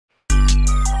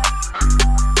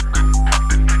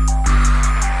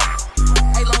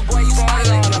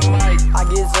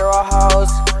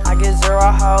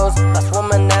Last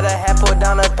woman that I had put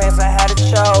down her pants, I had it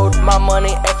showed. My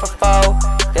money 8 for 4,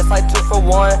 that's like 2 for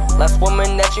 1. Last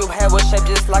woman that you had was shaped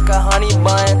just like a honey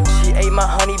bun. She ate my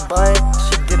honey bun,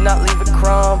 she did not leave a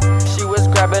crumb. She was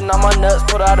grabbing all my nuts,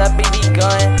 put out a BB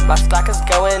gun. My stock is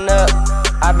going up,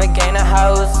 I've been gaining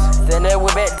hoes. Then it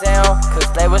went back down, cause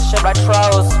they was shaped like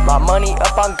trolls. My money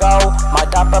up on go, my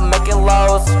diaper making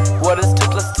lows. What is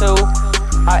 2 plus 2?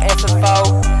 I answer 4.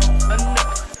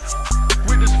 Enough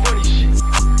with this funny shit.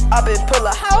 I've been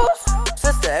pulling hoes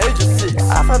since the age of 6.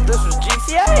 I thought this was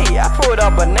GTA, I pulled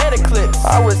out banana clips.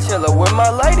 I was chillin' with my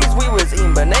ladies, we was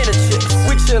eating banana chips.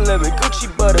 We chillin' with Gucci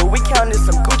butter, we counted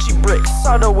some Gucci bricks.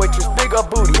 Saw the waitress, big ol'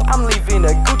 booty, I'm leaving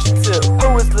a Gucci tip.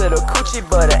 Who is little Gucci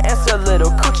butter, answer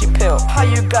little Gucci pimp. How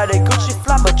you got a Gucci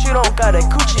flop, but you don't got a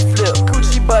Gucci flip?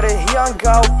 Gucci butter, he on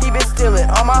go, he been stealing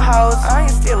all my hoes. I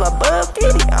ain't steal above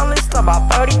 50, I only stole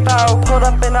about 34. Pulled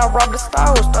up and I robbed the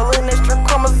store, stolen extra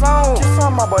chromosome. Just saw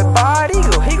my boy Bald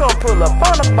Eagle, he gon' pull up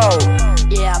on the boat.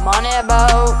 Yeah, I'm on that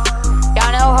boat,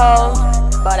 got no hoes,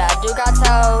 but I do got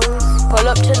toes. Pull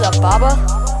up to the barber,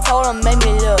 told him make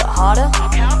me look harder.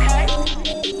 Okay.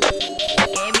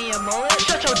 Gave me a mullet,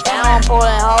 shut your Now I'm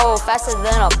pulling hoes faster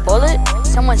than a bullet.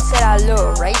 Someone said I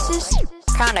look racist,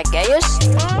 kinda gayish.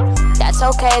 That's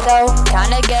okay though,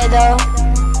 kinda gay though.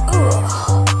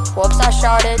 Ugh. Whoops, I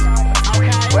sharded.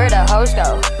 Where'd the hoes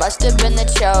go? Must've been the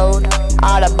chode.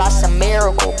 Oughta buy some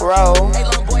Miracle Grow. Hey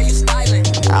little boy, you styling.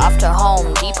 Off to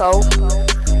Home Depot.